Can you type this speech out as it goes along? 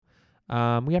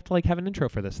we have to have an intro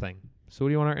for this thing. So what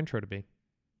do you want our intro to be?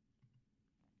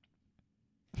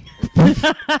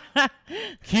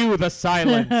 Cue the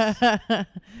silence.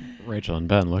 Rachel and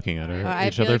Ben looking at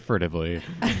each other furtively.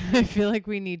 I feel like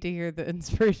we need to hear the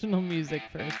inspirational music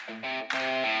first.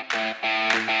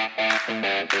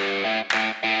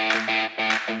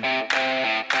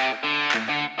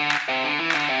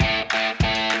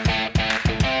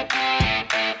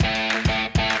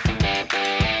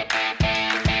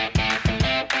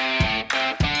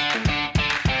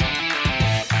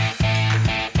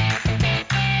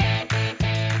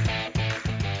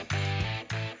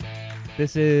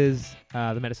 This is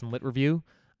the Medicine Lit Review.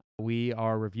 We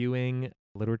are reviewing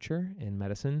literature in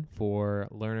medicine for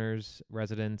learners,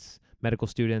 residents, medical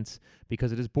students,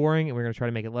 because it is boring, and we're going to try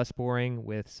to make it less boring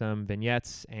with some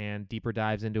vignettes and deeper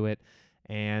dives into it,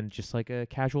 and just like a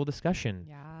casual discussion.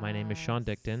 Yes. My name is Sean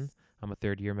Dickton. I'm a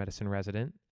third-year medicine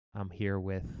resident. I'm here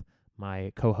with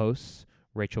my co-hosts,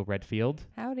 Rachel Redfield.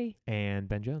 Howdy. And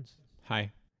Ben Jones.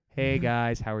 Hi. Hey,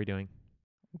 guys. How are we doing?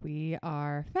 We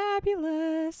are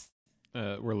fabulous.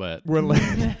 We're lit. We're lit.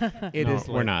 It No, is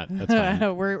lit. We're not. That's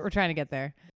fine. We're trying to get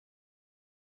there.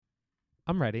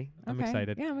 I'm ready. I'm Okay.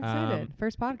 excited. Yeah, I'm excited.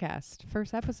 First podcast.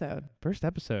 First episode. First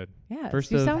episode. Yeah.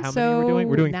 First you of sound how so many we're doing?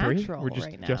 We're doing natural three? We're just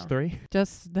right now. just three?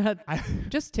 Just that. I,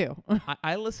 Just two.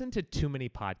 I listen to too many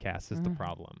podcasts is the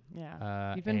problem.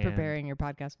 Yeah. You've been and preparing your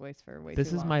podcast voice for way This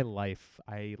too is long. my life.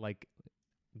 I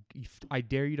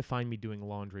dare you to find me doing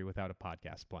laundry without a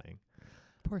podcast playing.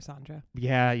 Poor Sandra.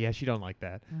 Yeah, she don't like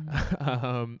that.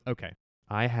 Okay.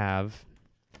 I have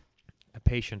a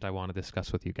patient I want to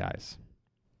discuss with you guys.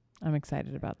 I'm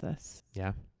excited about this.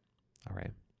 Yeah? All right.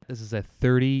 This is a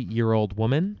 30-year-old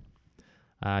woman.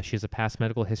 She has a past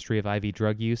medical history of IV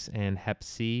drug use and Hep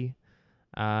C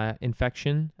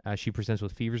infection. She presents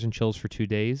with fevers and chills for 2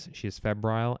 days. She is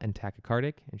febrile and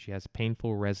tachycardic, and she has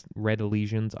painful red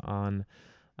lesions on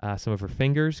some of her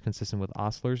fingers, consistent with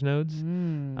Osler's nodes.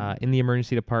 In the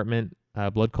emergency department,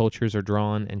 blood cultures are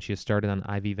drawn, and she has started on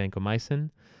IV vancomycin.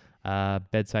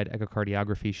 Bedside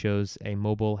echocardiography shows a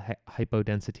mobile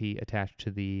hypodensity attached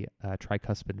to the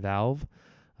tricuspid valve.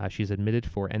 She's admitted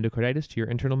for endocarditis to your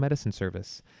internal medicine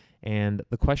service. And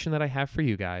the question that I have for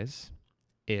you guys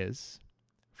is,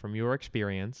 from your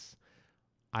experience,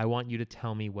 I want you to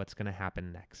tell me what's going to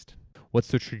happen next. What's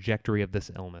the trajectory of this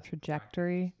illness?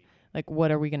 Trajectory? Like,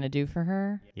 what are we going to do for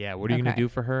her? Yeah, what are you going to Okay. do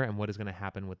for her, and what is going to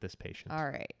happen with this patient? All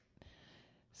right.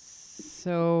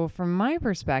 So from my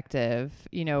perspective,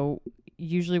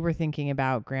 usually we're thinking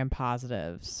about gram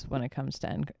positives when it comes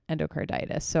to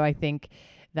endocarditis. So I think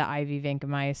the IV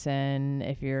vancomycin,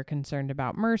 if you're concerned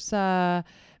about MRSA,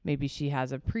 maybe she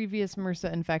has a previous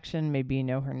MRSA infection, maybe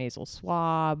her nasal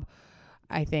swab.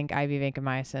 I think IV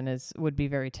vancomycin would be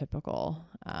very typical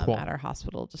Cool. at our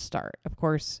hospital to start. Of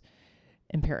course,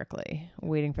 empirically,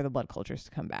 waiting for the blood cultures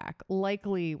to come back.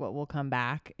 Likely what will come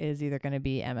back is either going to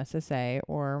be MSSA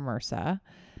or MRSA.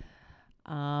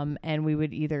 And we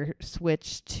would either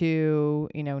switch to,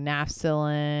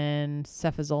 nafcillin,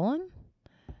 cefazolin,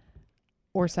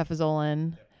 or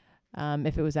cefazolin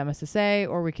if it was MSSA,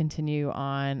 or we continue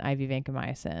on IV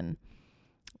vancomycin.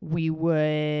 We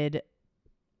would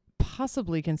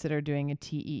possibly consider doing a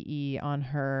TEE on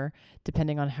her,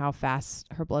 depending on how fast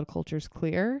her blood cultures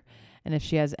clear. And if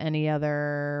she has any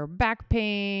other back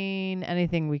pain,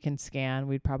 anything we can scan,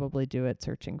 we'd probably do it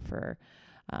searching for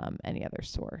any other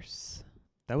source.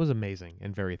 That was amazing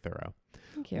and very thorough.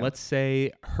 Thank you. Let's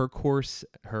say her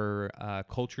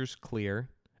culture's clear.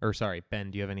 Or sorry, Ben,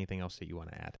 do you have anything else that you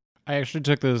want to add? I actually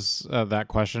took that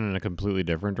question in a completely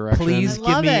different direction. Please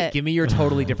I love give me your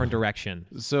totally different direction.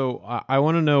 So I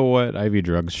want to know what IV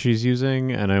drugs she's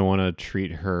using, and I want to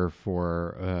treat her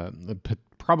for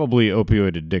probably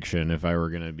opioid addiction if I were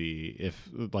going to be,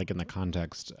 in the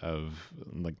context of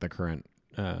the current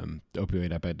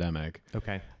opioid epidemic.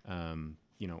 Okay.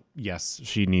 Yes,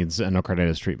 she needs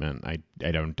endocarditis treatment. I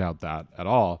don't doubt that at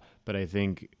all. But I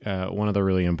think one of the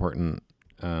really important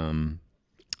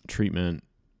treatment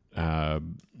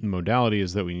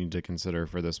modalities that we need to consider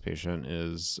for this patient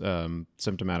is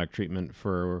symptomatic treatment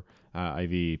for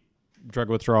IV drug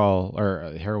withdrawal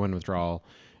or heroin withdrawal,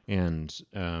 and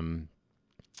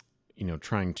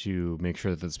trying to make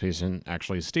sure that this patient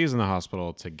actually stays in the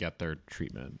hospital to get their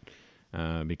treatment.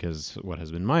 Because what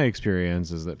has been my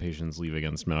experience is that patients leave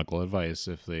against medical advice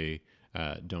if they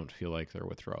don't feel like their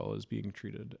withdrawal is being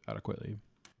treated adequately.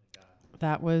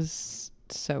 That was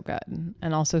so good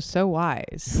and also so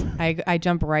wise. I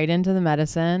jump right into the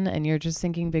medicine, and you're just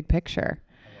thinking big picture.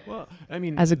 Well, I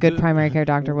mean, as a good primary care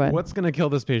doctor would. What's going to kill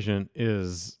this patient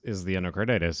is the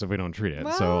endocarditis if we don't treat it.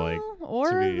 Well, so, like, or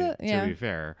to be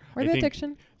fair, or I the think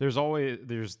addiction. there's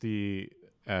the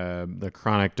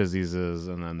chronic diseases,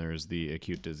 and then there's the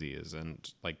acute disease,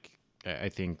 and like I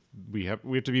think we have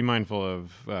to be mindful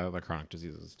of the chronic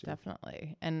diseases too.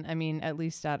 Definitely. And I mean, at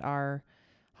least at our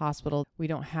hospital, we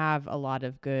don't have a lot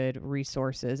of good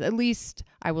resources. At least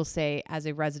I will say, as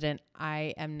a resident,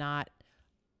 I am not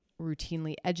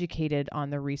routinely educated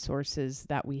on the resources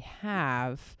that we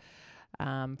have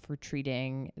for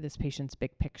treating this patient's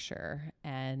big picture.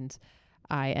 And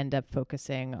I end up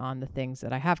focusing on the things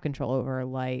that I have control over,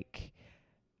 like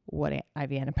what IV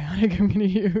antibiotic I'm going to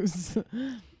use.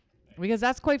 Because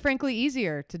that's quite frankly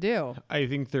easier to do. I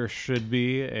think there should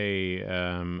be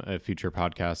a future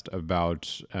podcast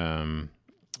about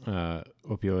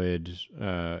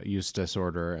opioid use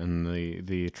disorder and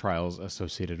the trials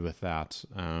associated with that.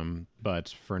 But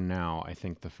for now, I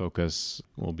think the focus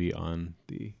will be on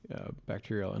the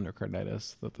bacterial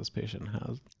endocarditis that this patient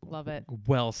has. Love it.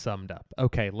 Well summed up.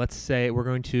 Okay, let's say we're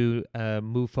going to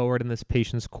move forward in this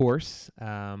patient's course.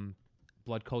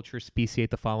 Blood culture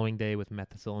speciate the following day with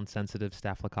methicillin-sensitive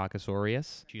Staphylococcus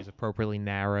aureus. She's appropriately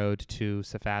narrowed to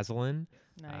cefazolin.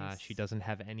 Nice. She doesn't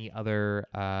have any other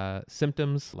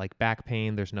symptoms like back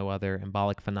pain. There's no other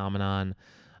embolic phenomenon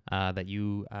that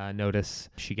you notice.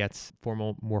 She gets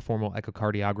more formal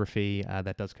echocardiography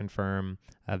that does confirm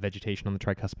vegetation on the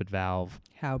tricuspid valve.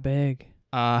 How big?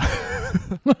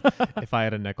 If I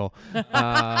had a nickel,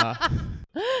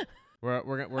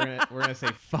 we're gonna say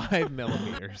 5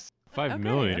 millimeters. 5 Okay,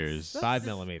 millimeters. that's- 5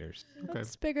 millimeters. Okay.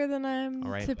 It's bigger than I'm All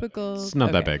right. typical. It's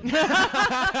not that Okay. big.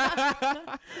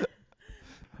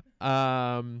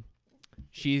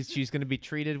 She's going to be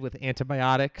treated with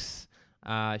antibiotics.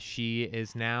 She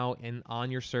is now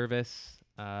on your service.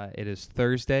 It is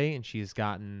Thursday, and she's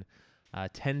gotten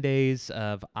 10 days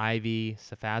of IV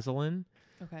cefazolin.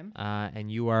 Okay.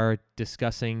 And you are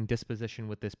discussing disposition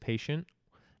with this patient.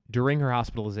 During her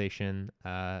hospitalization,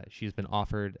 she's been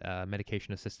offered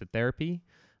medication-assisted therapy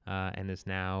and is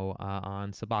now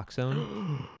on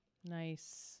Suboxone.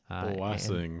 Nice.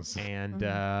 Blessings. And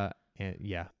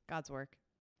yeah. God's work.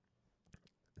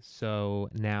 So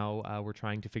now we're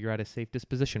trying to figure out a safe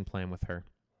disposition plan with her.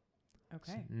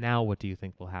 Okay. So now what do you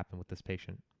think will happen with this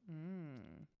patient?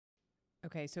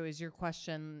 Okay, so is your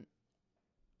question,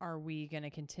 are we going to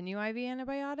continue IV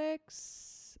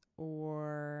antibiotics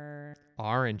or...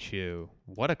 Aren't you?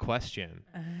 What a question.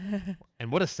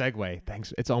 And what a segue.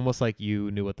 Thanks. It's almost like you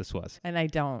knew what this was. And I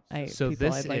don't. So people,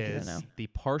 this I'd like you to is know. the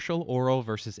partial oral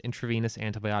versus intravenous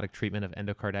antibiotic treatment of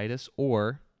endocarditis,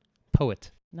 or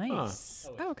POET. Nice.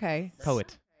 Okay.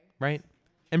 POET, right?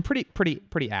 And pretty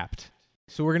apt.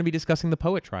 So we're going to be discussing the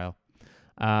POET trial.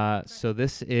 So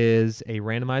this is a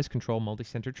randomized controlled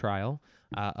multi-center trial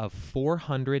of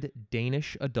 400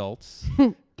 Danish adults.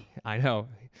 I know.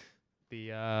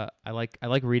 I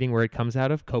like reading where it comes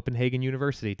out of. Copenhagen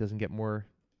University. It doesn't get more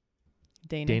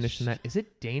Danish than that. Is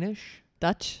it Danish?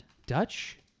 Dutch?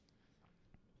 Dutch?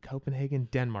 Copenhagen,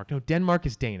 Denmark. No, Denmark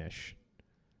is Danish.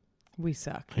 We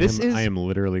suck. I am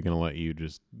literally going to let you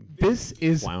just This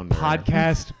is flounder.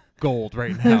 podcast gold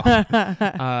right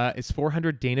now. It's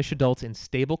 400 Danish adults in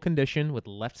stable condition with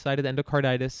left-sided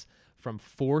endocarditis from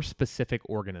 4 specific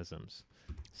organisms.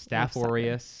 Staph Left-sided.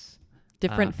 aureus.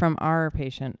 Different from our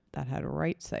patient that had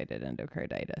right-sided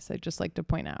endocarditis. I'd just like to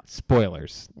point out.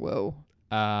 Spoilers. Whoa.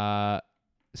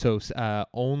 So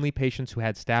only patients who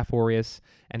had Staph aureus,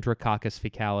 Enterococcus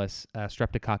faecalis,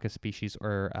 Streptococcus species,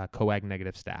 or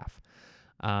coag-negative staph.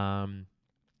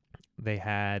 They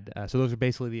had, so those are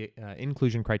basically the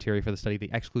inclusion criteria for the study. The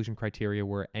exclusion criteria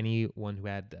were anyone who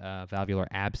had valvular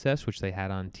abscess, which they had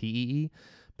on TEE,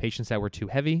 patients that were too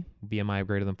heavy, BMI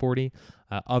greater than 40,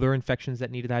 other infections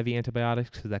that needed IV antibiotics,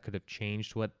 because that could have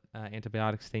changed what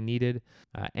antibiotics they needed,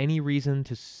 any reason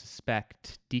to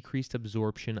suspect decreased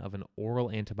absorption of an oral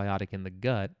antibiotic in the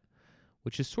gut,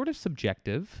 which is sort of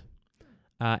subjective.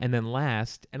 And then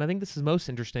last, and I think this is most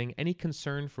interesting, any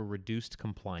concern for reduced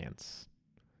compliance.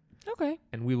 Okay.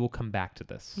 And we will come back to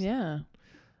this. Yeah.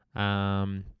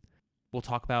 We'll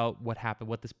talk about what happened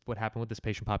with this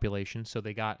patient population. So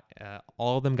they got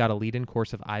all of them got a lead-in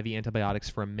course of IV antibiotics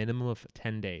for a minimum of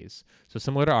 10 days. So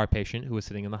similar to our patient who was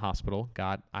sitting in the hospital,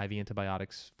 got IV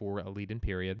antibiotics for a lead-in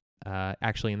period.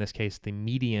 Actually, in this case, the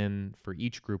median for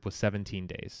each group was 17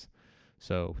 days.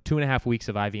 So 2.5 weeks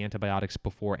of IV antibiotics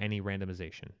before any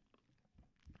randomization.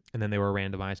 And then they were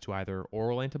randomized to either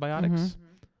oral antibiotics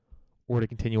or to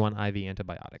continue on IV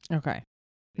antibiotics. Okay.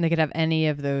 And they could have any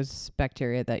of those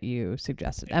bacteria that you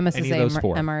suggested. MSSA, Any of those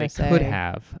four. MRSA. They could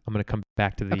have. I'm going to come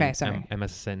back to the Okay, sorry.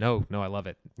 MSSA. No, I love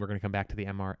it. We're going to come back to the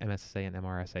MSSA and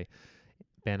MRSA.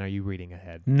 Ben, are you reading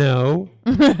ahead? No.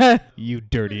 You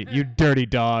dirty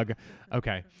dog.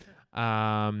 Okay.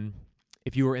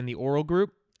 If you were in the oral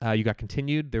group, you got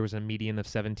continued. There was a median of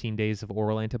 17 days of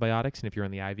oral antibiotics. And if you're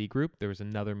in the IV group, there was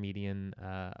another median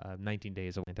of 19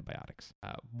 days of antibiotics.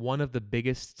 One of the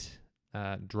biggest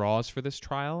draws for this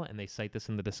trial, and they cite this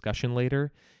in the discussion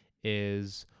later,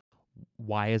 is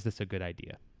why is this a good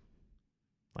idea?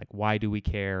 Like, why do we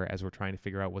care as we're trying to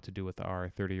figure out what to do with our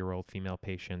 30-year-old female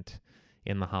patient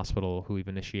in the hospital who we've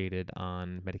initiated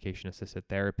on medication-assisted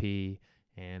therapy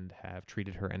and have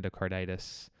treated her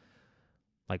endocarditis?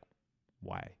 Like,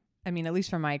 why? I mean, at least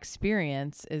from my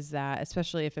experience, is that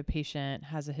especially if a patient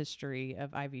has a history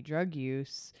of IV drug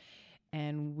use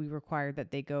and we require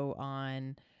that they go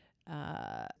on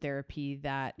therapy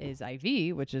that is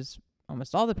IV, which is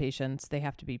almost all the patients, they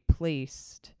have to be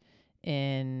placed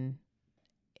in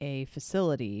a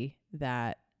facility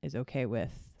that is okay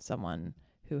with someone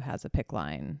who has a PICC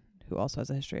line who also has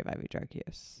a history of IV drug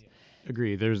use.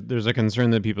 Agree. There's a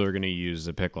concern that people are going to use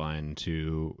the PICC line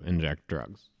to inject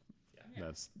drugs.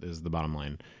 That's the bottom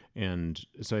line. And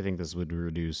so I think this would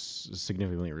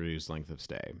significantly reduce length of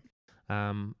stay.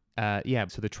 So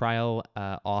the trial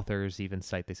authors even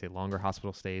cite, they say longer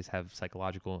hospital stays have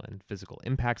psychological and physical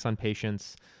impacts on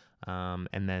patients.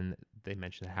 And then they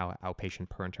mention how outpatient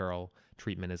parenteral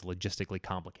treatment is logistically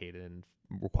complicated and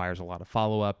requires a lot of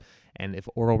follow-up. And if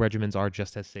oral regimens are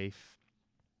just as safe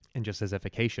and just as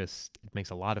efficacious, it makes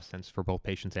a lot of sense for both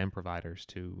patients and providers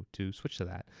to switch to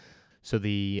that. So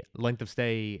the length of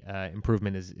stay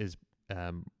improvement is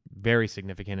very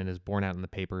significant and is borne out in the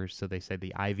papers. So they say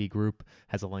the IV group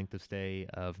has a length of stay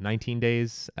of 19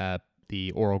 days.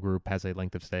 The oral group has a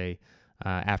length of stay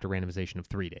after randomization of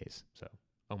 3 days. So,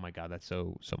 oh my God, that's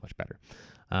so much better.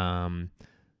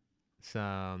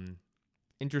 Some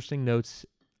interesting notes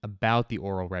about the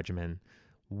oral regimen.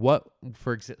 So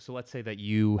let's say that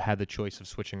you had the choice of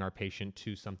switching our patient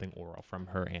to something oral from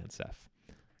her ANSEF.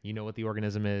 You know what the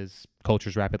organism is,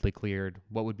 culture's rapidly cleared.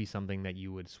 What would be something that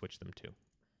you would switch them to?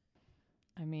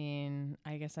 I mean,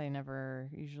 I guess I never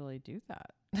usually do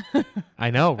that. I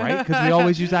know, right? Because we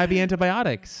always use IV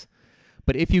antibiotics.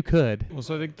 But if you could... Well,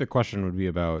 so I think the question would be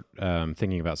about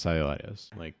thinking about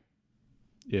cellulitis. Like,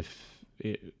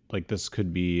 this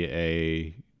could be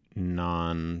a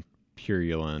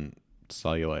non-purulent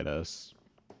cellulitis,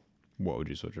 what would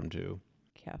you switch them to?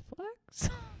 Caflex?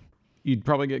 You'd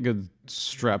probably get good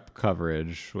strep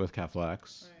coverage with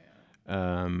Caflex.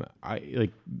 I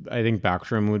think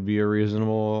Bactrim would be a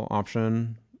reasonable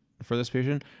option for this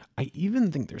patient. I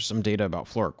even think there's some data about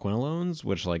fluoroquinolones,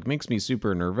 which makes me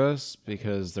super nervous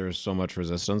because there's so much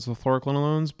resistance with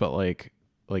fluoroquinolones. But like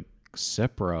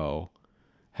Cipro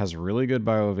has really good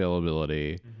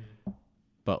bioavailability,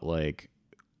 but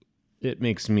it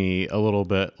makes me a little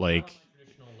bit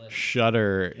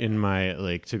shudder in my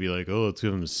to be oh, let's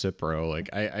give him Cipro.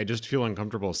 I just feel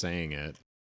uncomfortable saying it.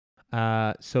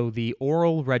 So the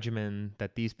oral regimen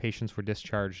that these patients were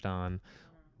discharged on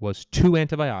was two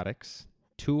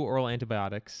oral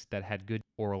antibiotics that had good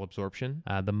oral absorption.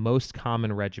 The most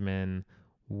common regimen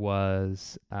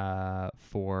was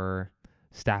for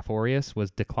Staph aureus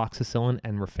was decloxacillin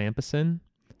and rifampicin.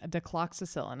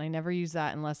 Decloxacillin. I never use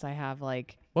that unless I have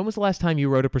When was the last time you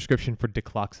wrote a prescription for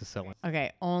decloxacillin?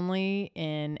 Okay, only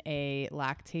in a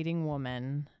lactating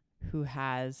woman who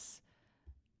has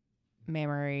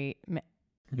mastitis.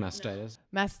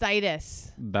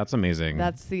 That's amazing.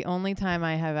 That's the only time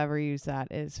I have ever used that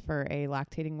is for a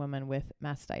lactating woman with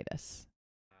mastitis.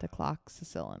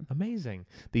 Decloxacillin. Amazing.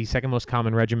 The second most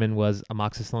common regimen was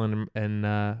amoxicillin and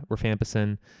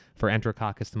rifampicin. For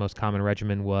enterococcus, the most common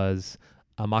regimen was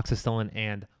amoxicillin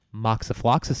and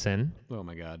moxifloxacin. Oh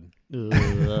my God.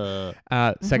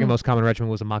 Second most common regimen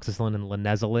was amoxicillin and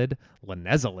linezolid.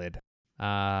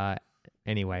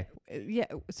 Anyway. Yeah.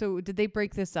 So did they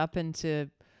break this up into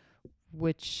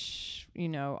which,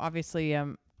 obviously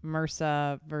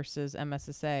MRSA versus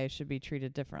MSSA should be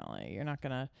treated differently. You're not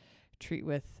going to treat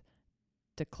with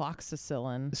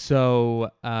decloxacillin.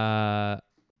 So I'm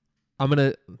going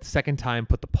to second time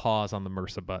put the pause on the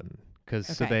MRSA button.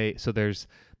 Because okay. so there's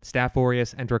Staph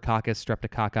aureus, enterococcus,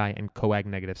 streptococci, and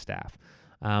coag-negative staph.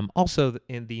 Also,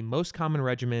 in the most common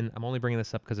regimen, I'm only bringing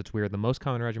this up because it's weird, the most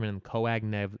common regimen in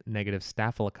coag-negative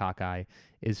staphylococci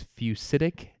is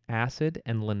fusidic acid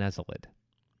and linezolid.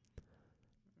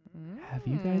 Have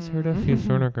you guys heard of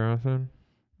fusidic acid?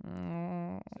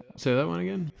 Say that one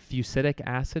again. Fusidic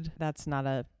acid? That's not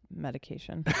a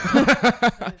medication.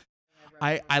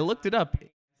 I looked it up.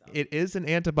 It is an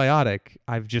antibiotic.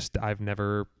 I've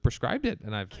never prescribed it,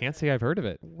 and I can't say I've heard of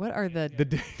it. What are the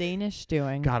Danish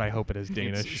doing? God, I hope it is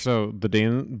Danish. So the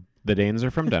Danes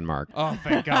are from Denmark. Oh,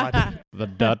 thank God. The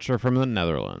Dutch are from the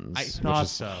Netherlands, I which thought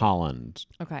is so. Holland.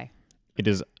 Okay. It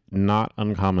is not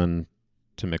uncommon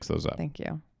to mix those up, Thank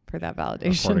you for that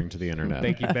validation. according to the internet.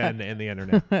 Thank you, Ben, and the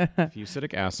internet.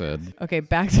 Fusidic acid, Okay,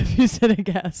 back to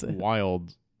fusidic acid.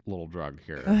 wild little drug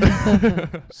here.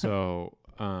 So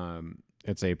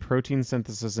it's a protein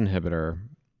synthesis inhibitor.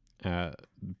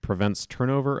 Prevents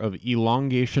turnover of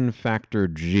elongation factor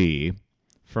G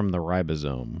from the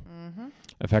ribosome. Mm-hmm.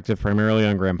 Effective primarily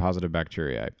on gram-positive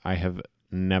bacteria. I have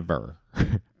never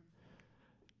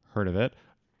heard of it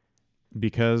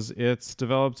because it's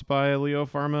developed by Leo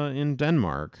Pharma in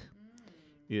Denmark.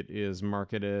 It is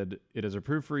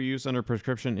approved for use under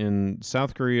prescription in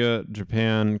South Korea,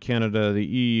 Japan, Canada, the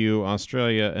EU,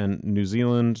 Australia, and New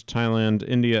Zealand, Thailand,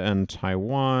 India, and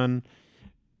Taiwan.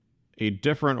 A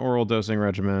different oral dosing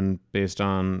regimen based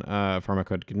on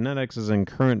pharmacokinetics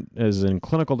is in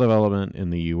clinical development in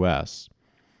the U.S.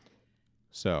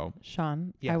 So,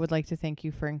 Sean, Yeah. I would like to thank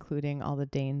you for including all the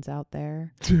Danes out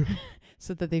there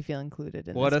so that they feel included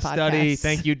in What a this study. podcast.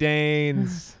 Thank you,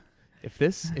 Danes.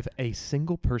 If a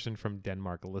single person from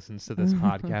Denmark listens to this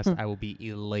podcast, I will be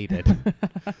elated.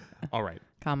 All right.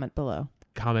 Comment below.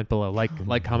 Comment below.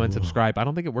 Like, comment, subscribe. I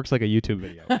don't think it works like a YouTube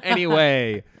video.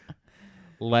 Anyway,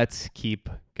 let's keep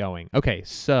going. Okay,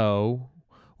 so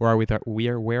where are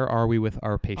we with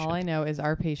our patient? All I know is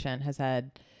our patient has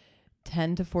had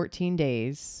 10 to 14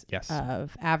 days Yes.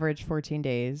 of average 14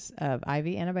 days of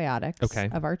IV antibiotics Okay.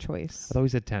 of our choice. I thought we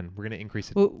said 10. We're going to increase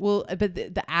it. Well, but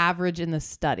the average in the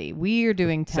study, we are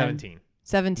doing 10. 17.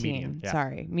 17. Median, yeah.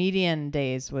 Sorry. Median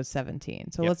days was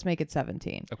 17. So Yep. let's make it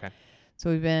 17. Okay.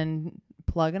 So we've been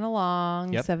plugging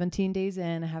along, Yep. 17 days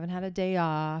in. I haven't had a day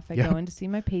off. I Yep. go in to see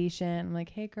my patient. I'm like,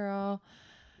 hey, girl,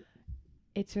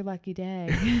 it's your lucky day.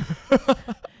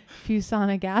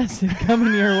 Fusonic acid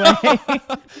coming your way.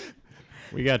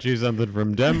 we got you something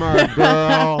from Denmark,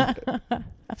 girl.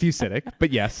 Fusidic,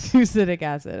 but yes. Fusidic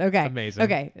acid. Okay. Amazing.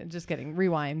 Okay. Just kidding.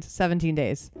 Rewind. 17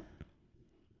 days.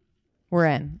 We're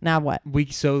in. Now what?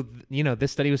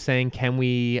 This study was saying, can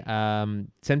we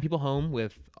send people home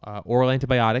with oral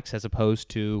antibiotics as opposed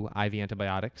to IV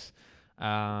antibiotics?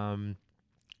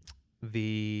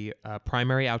 The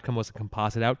primary outcome was a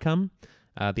composite outcome.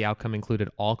 The outcome included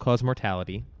all-cause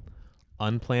mortality,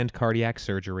 unplanned cardiac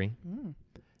surgery,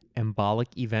 embolic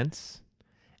events,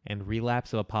 and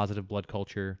relapse of a positive blood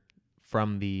culture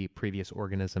from the previous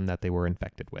organism that they were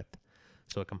infected with.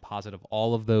 So a composite of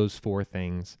all of those four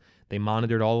things. They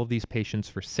monitored all of these patients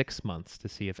for 6 months to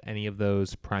see if any of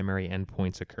those primary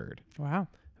endpoints occurred. Wow.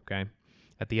 Okay.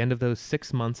 At the end of those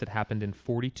 6 months, it happened in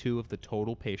 42 of the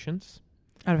total patients.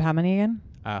 Out of how many again?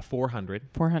 400.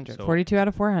 400. So- 42 out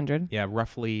of 400. Yeah,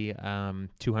 roughly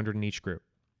 200 in each group.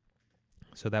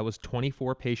 So that was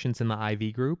 24 patients in the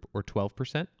IV group, or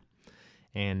 12%,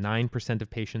 and 9% of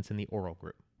patients in the oral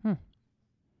group.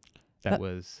 That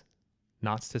was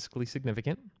not statistically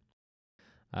significant.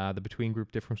 The between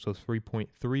group difference was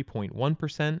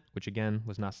 3.1%, which again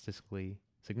was not statistically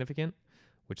significant,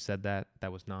 which said that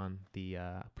was the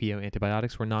PO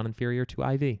antibiotics were non-inferior to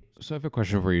IV. So I have a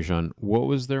question for you, Sean. What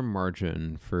was their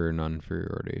margin for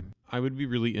non-inferiority? I would be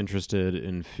really interested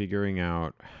in figuring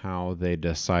out how they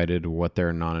decided what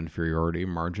their non-inferiority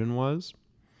margin was.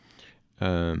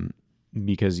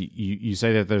 Because you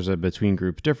say that there's a between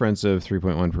group difference of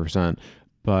 3.1%,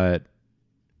 but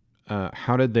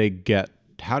how did they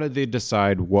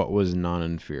decide what was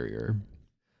non-inferior?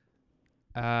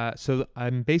 So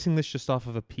I'm basing this just off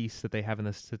of a piece that they have in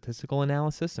the statistical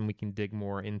analysis, and we can dig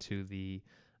more into the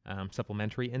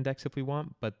supplementary index if we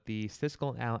want. But the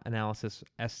statistical analysis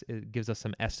it gives us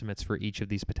some estimates for each of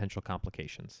these potential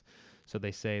complications. So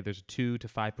they say there's a 2 to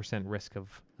 5% risk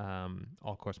of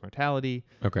all-cause mortality.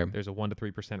 Okay. There's a 1 to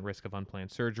 3% risk of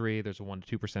unplanned surgery. There's a 1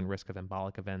 to 2% risk of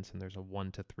embolic events, and there's a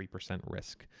 1 to 3%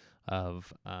 risk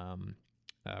of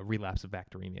relapse of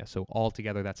bacteremia. So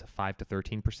altogether, that's a 5 to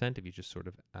 13% if you just sort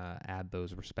of add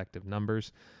those respective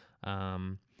numbers.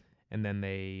 And then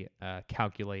they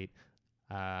calculate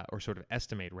or sort of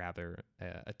estimate, rather,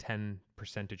 a 10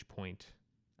 percentage point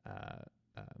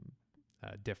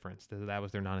difference. That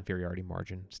was their non-inferiority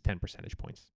margin. It's 10 percentage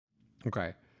points.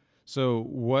 Okay. So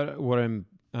what I'm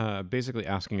basically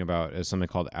asking about is something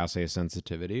called assay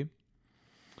sensitivity.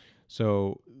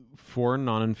 So for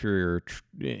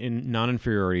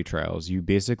non-inferiority trials,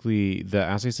 the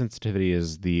assay sensitivity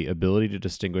is the ability to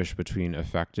distinguish between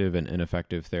effective and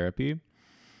ineffective therapy,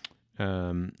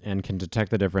 and can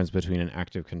detect the difference between an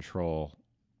active control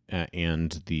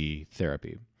and the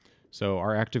therapy. So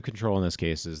our active control in this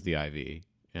case is the IV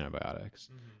antibiotics.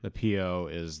 The PO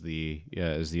is the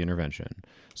intervention.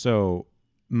 So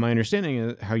my understanding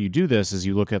is how you do this is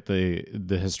you look at the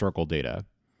historical data,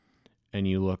 and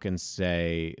you look and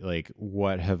say, like,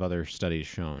 what have other studies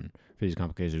shown for these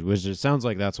complications? Which it sounds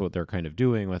like that's what they're kind of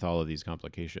doing with all of these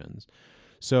complications.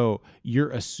 So you're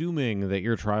assuming that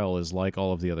your trial is like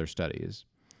all of the other studies,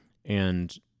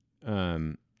 and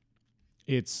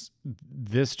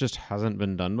this just hasn't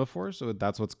been done before. So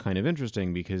that's what's kind of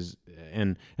interesting, because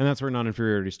and that's where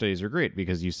non-inferiority studies are great,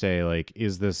 because you say, like,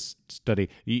 is this study?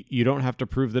 You don't have to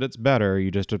prove that it's better.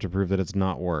 You just have to prove that it's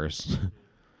not worse.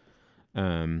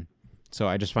 So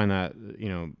I just find that,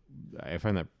 I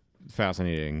find that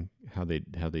fascinating how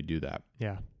they do that.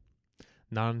 Yeah.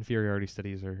 Non-inferiority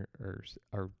studies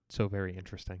are so very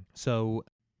interesting. So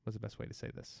what's the best way to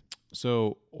say this?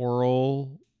 So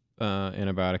oral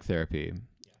antibiotic therapy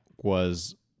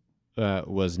was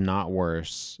not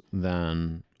worse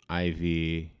than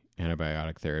IV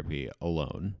antibiotic therapy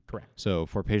alone. Correct. So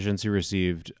for patients who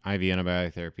received IV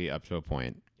antibiotic therapy up to a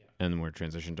point, and were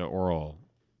transitioned to oral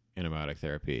antibiotic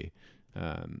therapy,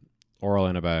 oral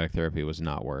antibiotic therapy was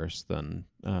not worse than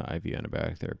IV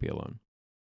antibiotic therapy alone.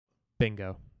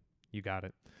 Bingo. You got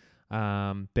it.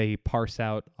 They parse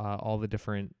out all the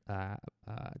different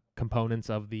components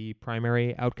of the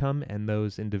primary outcome, and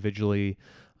those individually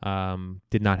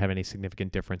did not have any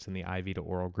significant difference in the IV to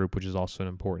oral group, which is also an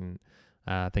important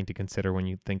thing to consider when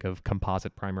you think of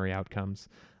composite primary outcomes.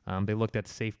 They looked at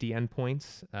safety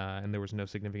endpoints, and there was no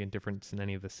significant difference in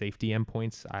any of the safety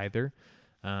endpoints either.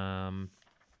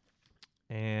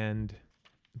 And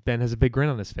Ben has a big grin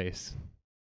on his face.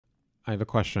 I have a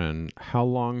question. How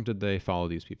long did they follow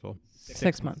these people?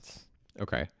 6 months.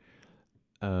 Okay.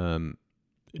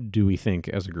 Do we think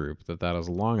as a group that is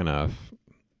long enough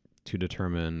to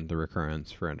determine the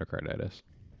recurrence for endocarditis?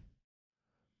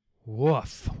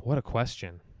 Woof. What a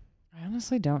question. I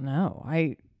honestly don't know.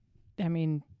 I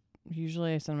mean,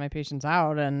 usually I send my patients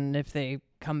out, and if they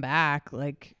come back,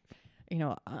 like,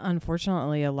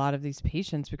 unfortunately, a lot of these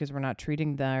patients, because we're not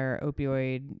treating their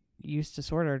opioid use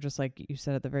disorder, just like you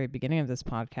said at the very beginning of this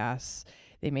podcast,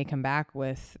 they may come back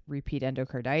with repeat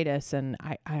endocarditis. And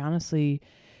I honestly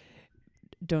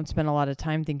don't spend a lot of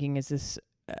time thinking, is this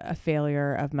a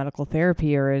failure of medical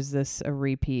therapy, or is this a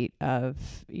repeat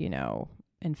of,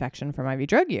 infection from IV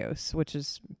drug use, which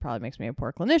is probably makes me a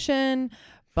poor clinician,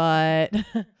 but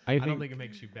I don't think it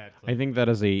makes you bad. I think that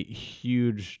is a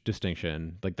huge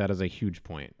distinction. Like, that is a huge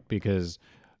point, because,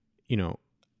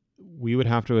 we would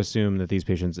have to assume that these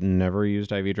patients never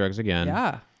used IV drugs again.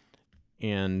 Yeah.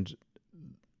 And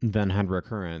then had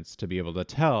recurrence to be able to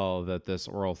tell that this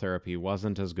oral therapy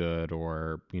wasn't as good,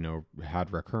 or,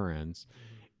 had recurrence.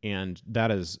 And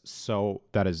that is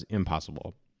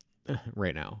impossible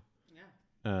right now.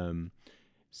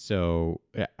 So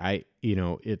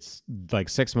it's like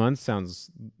 6 months sounds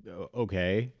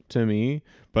okay to me,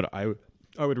 but I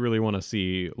would really want to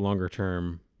see longer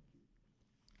term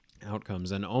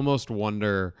outcomes, and almost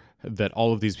wonder that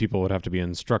all of these people would have to be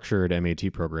in structured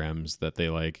MAT programs that they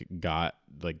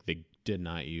they did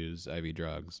not use IV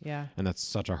drugs. Yeah. And that's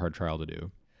such a hard trial to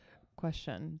do.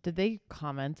 Question. Did they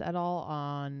comment at all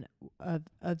on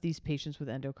of these patients with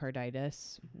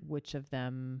endocarditis, which of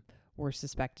them were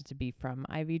suspected to be from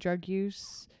IV drug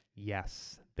use?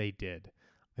 Yes, they did.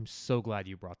 I'm so glad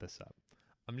you brought this up.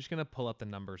 I'm just going to pull up the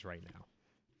numbers right now.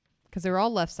 Because they were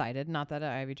all left-sided. Not that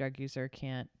an IV drug user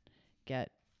can't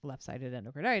get left-sided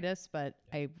endocarditis, but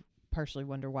I partially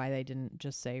wonder why they didn't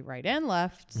just say right and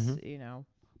left.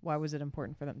 Why was it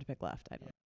important for them to pick left? I don't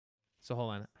know. So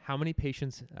hold on. How many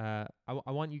patients, I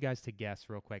want you guys to guess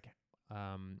real quick,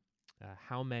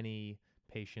 how many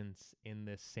patients in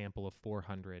this sample of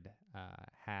 400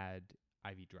 had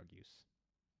IV drug use?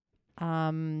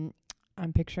 I'm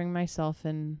picturing myself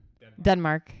in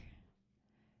Denmark.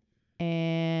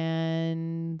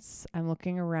 And I'm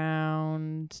looking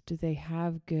around. Do they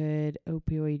have good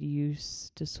opioid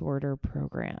use disorder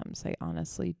programs? I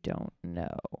honestly don't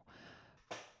know.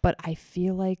 But I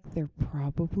feel like they're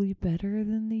probably better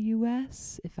than the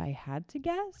US, if I had to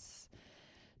guess.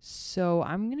 So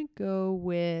I'm going to go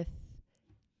with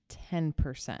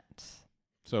 10%.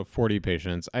 So 40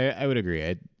 patients. I would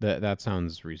agree. That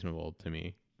sounds reasonable to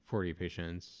me. 40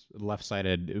 patients.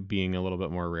 Left-sided being a little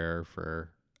bit more rare for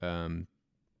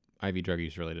IV drug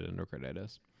use related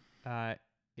endocarditis.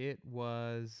 It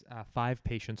was 5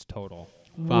 patients total.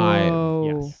 5.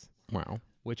 Whoa. Yes. Wow.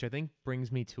 Which I think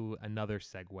brings me to another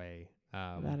segue.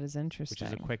 That is interesting.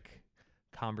 Which is a quick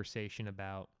conversation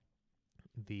about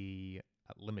the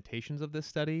limitations of this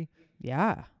study.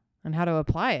 Yeah. and how to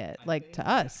apply it, to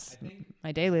us,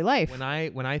 my daily life.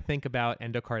 When I think about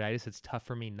endocarditis, it's tough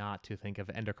for me not to think of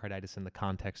endocarditis in the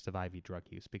context of IV drug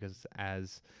use, because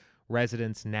as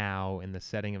residents now in the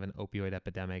setting of an opioid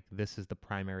epidemic, this is the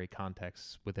primary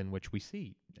context within which we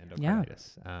see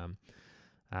endocarditis,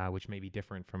 which may be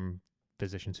different from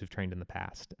physicians who've trained in the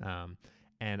past.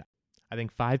 And I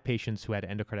think 5 patients who had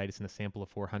endocarditis in a sample of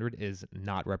 400 is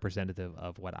not representative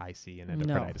of what I see in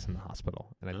endocarditis in the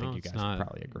hospital. And I think you guys would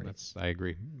probably agree. I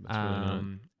agree. That's really not.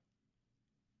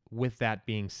 With that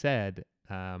being said,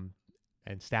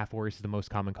 and Staph aureus is the most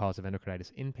common cause of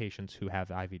endocarditis in patients who have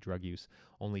IV drug use.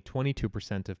 Only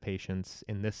 22% of patients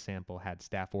in this sample had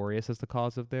Staph aureus as the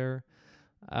cause of their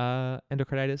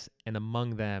endocarditis. And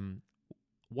among them,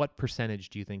 what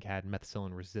percentage do you think had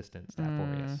methicillin-resistant Staph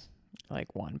aureus?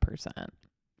 1%.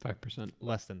 5%.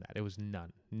 Less than that. It was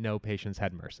none. No patients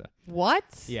had MRSA.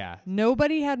 What? Yeah.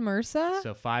 Nobody had MRSA?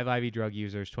 So 5 IV drug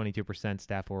users, 22%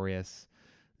 Staph aureus,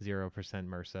 0%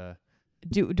 MRSA.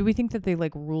 Do we think that they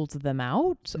ruled them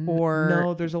out, or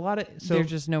no? There's a lot of there's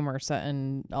just no MRSA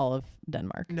in all of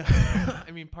Denmark. No,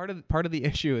 I mean part of the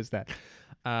issue is that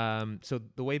so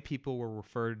the way people were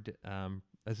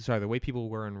the way people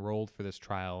were enrolled for this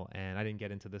trial, and I didn't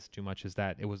get into this too much, is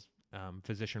that it was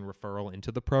physician referral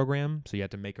into the program. So you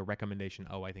had to make a recommendation.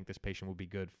 Oh, I think this patient would be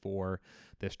good for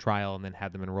this trial, and then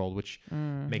have them enrolled, which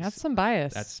makes that's some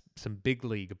bias. That's some big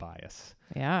league bias.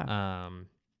 Yeah.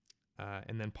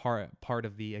 And then part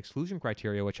of the exclusion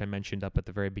criteria, which I mentioned up at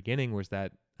the very beginning, was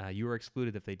that you were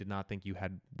excluded if they did not think you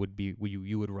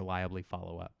would reliably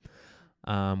follow up,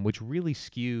 which really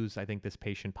skews, I think, this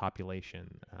patient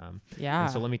population. Yeah.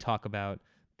 And so let me talk about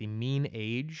the mean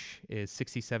age is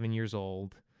 67 years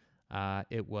old.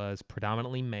 It was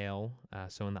predominantly male.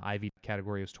 So in the IV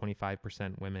category, it was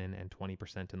 25% women and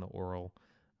 20% in the oral.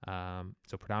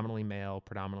 So predominantly male,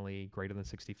 predominantly greater than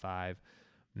 65.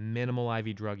 Minimal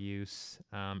IV drug use,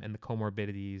 and the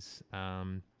comorbidities,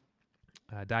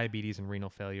 diabetes and renal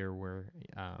failure were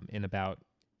in about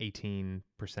 18%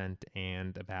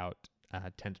 and about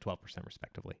 10 to 12%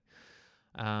 respectively.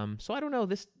 So I don't know,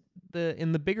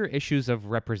 in the bigger issues of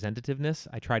representativeness,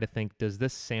 I try to think, does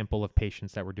this sample of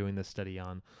patients that we're doing this study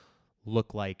on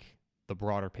look like the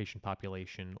broader patient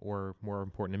population, or more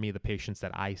important to me, the patients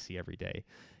that I see every day?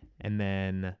 And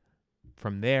then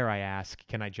from there, I ask,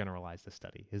 can I generalize the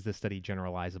study? Is this study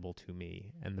generalizable to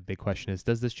me? And the big question is,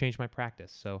 does this change my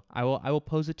practice? So I will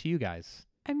pose it to you guys.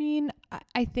 I mean,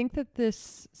 I think that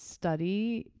this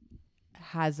study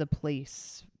has a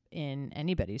place in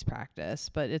anybody's practice,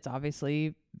 but it's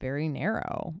obviously very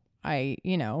narrow. I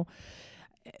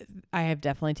have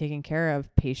definitely taken care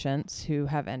of patients who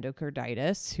have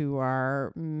endocarditis, who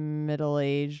are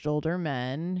middle-aged older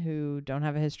men who don't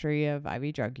have a history of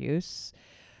IV drug use,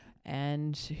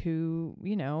 and who,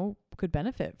 could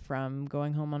benefit from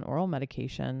going home on oral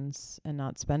medications and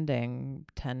not spending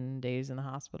 10 days in the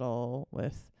hospital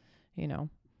with, an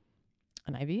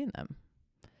IV in them.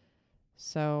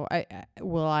 So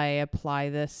will I apply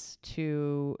this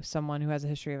to someone who has a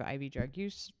history of IV drug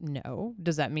use? No.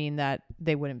 Does that mean that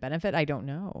they wouldn't benefit? I don't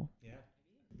know. Yeah.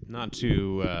 Not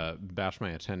to bash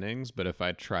my attendings, but if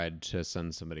I tried to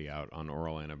send somebody out on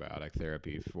oral antibiotic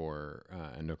therapy for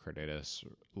endocarditis,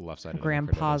 left-sided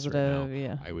gram-positive, right now,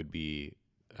 yeah, I would be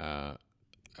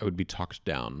talked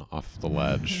down off the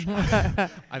ledge.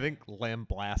 I think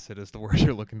lamblasted is the word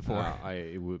you're looking for.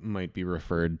 Might be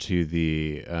referred to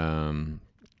the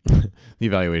the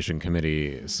evaluation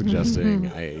committee,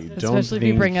 suggesting I don't especially think if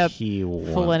you bring up he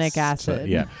fulinic acid.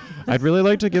 Yeah, I'd really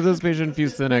like to give this patient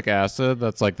fucinic acid.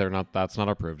 That's not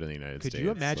approved in the United States. Could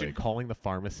you imagine calling the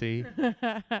pharmacy?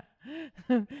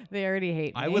 They already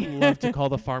hate me. I would love to call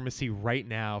the pharmacy right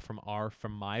now from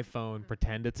my phone,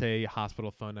 pretend it's a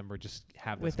hospital phone number, just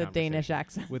have this with a Danish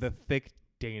accent. With a thick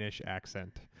Danish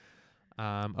accent.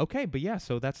 Okay, but yeah,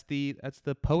 so that's the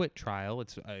POET trial.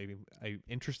 It's a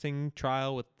interesting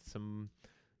trial with some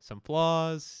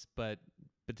flaws, but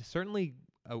certainly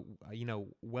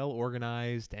well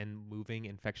organized and moving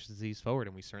infectious disease forward,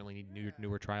 and we certainly need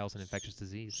newer trials in infectious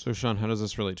disease. So Sean, how does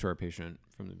this relate to our patient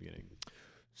from the beginning?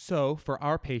 So for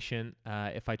our patient,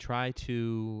 if I try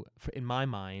to, in my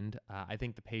mind, I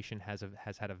think the patient has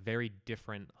had a very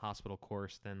different hospital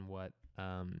course than what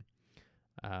the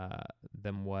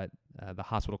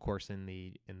hospital course in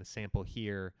the sample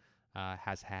here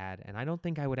has had, and I don't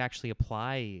think I would actually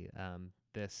apply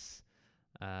the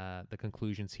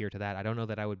conclusions here to that. I don't know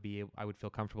that I would feel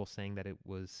comfortable saying that it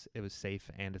was safe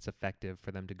and it's effective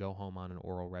for them to go home on an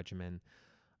oral regimen.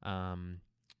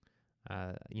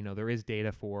 There is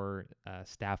data for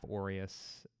Staph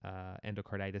aureus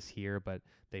endocarditis here, but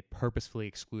they purposefully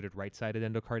excluded right-sided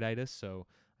endocarditis. So,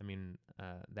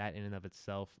 that in and of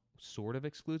itself sort of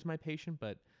excludes my patient,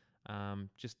 but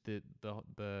just the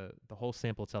whole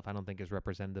sample itself, I don't think is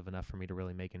representative enough for me to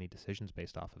really make any decisions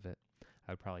based off of it.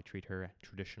 I would probably treat her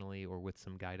traditionally or with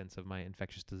some guidance of my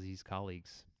infectious disease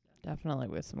colleagues. Definitely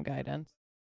with some guidance.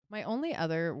 My only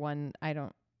other one, I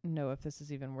don't know if this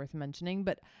is even worth mentioning,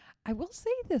 but I will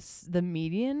say the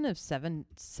median of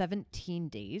 17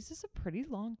 days is a pretty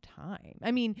long time.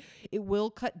 I mean, it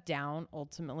will cut down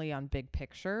ultimately on big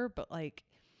picture, but like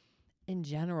in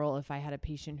general, if I had a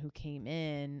patient who came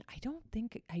in, I don't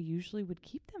think I usually would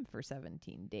keep them for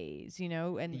 17 days,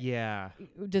 and yeah.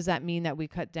 Does that mean that we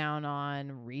cut down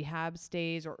on rehab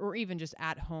stays or even just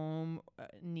at home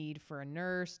need for a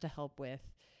nurse to help with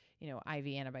IV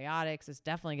antibiotics? Is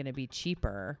definitely going to be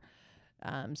cheaper.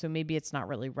 So maybe it's not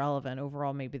really relevant.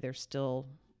 Overall, maybe there's still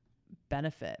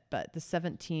benefit. But the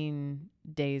 17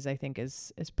 days, I think,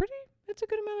 is pretty, it's a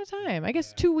good amount of time. I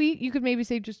guess 2 weeks, you could maybe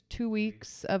say just 2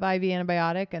 weeks of IV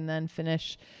antibiotic and then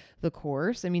finish the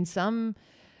course. I mean, some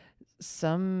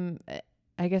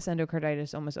I guess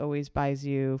endocarditis almost always buys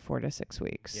you 4 to 6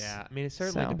 weeks. Yeah, I mean, it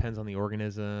certainly depends on the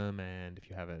organism and if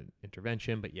you have an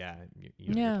intervention, but you're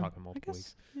talking multiple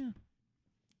weeks. Yeah.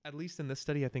 At least in this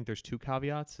study, I think there's 2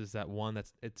 caveats. Is that one,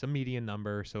 it's a median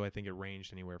number, so I think it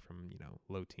ranged anywhere from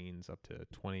low teens up to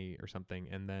 20 or something,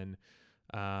 and then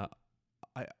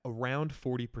around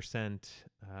 40%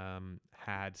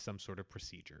 had some sort of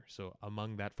procedure. So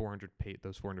among that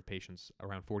those 400 patients,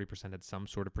 around 40% had some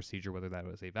sort of procedure, whether that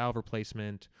was a valve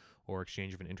replacement or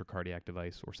exchange of an intracardiac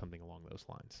device or something along those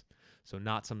lines. So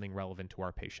not something relevant to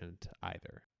our patient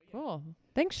either. Cool.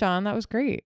 Thanks, Sean. That was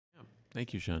great. Yeah.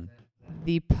 Thank you, Sean.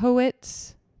 The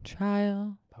poet's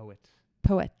trial. Poet.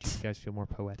 You guys feel more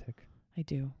poetic? I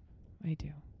do.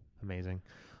 Amazing.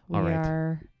 We All right.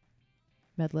 are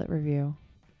Medlit Review.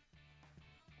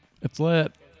 It's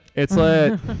lit. It's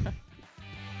lit.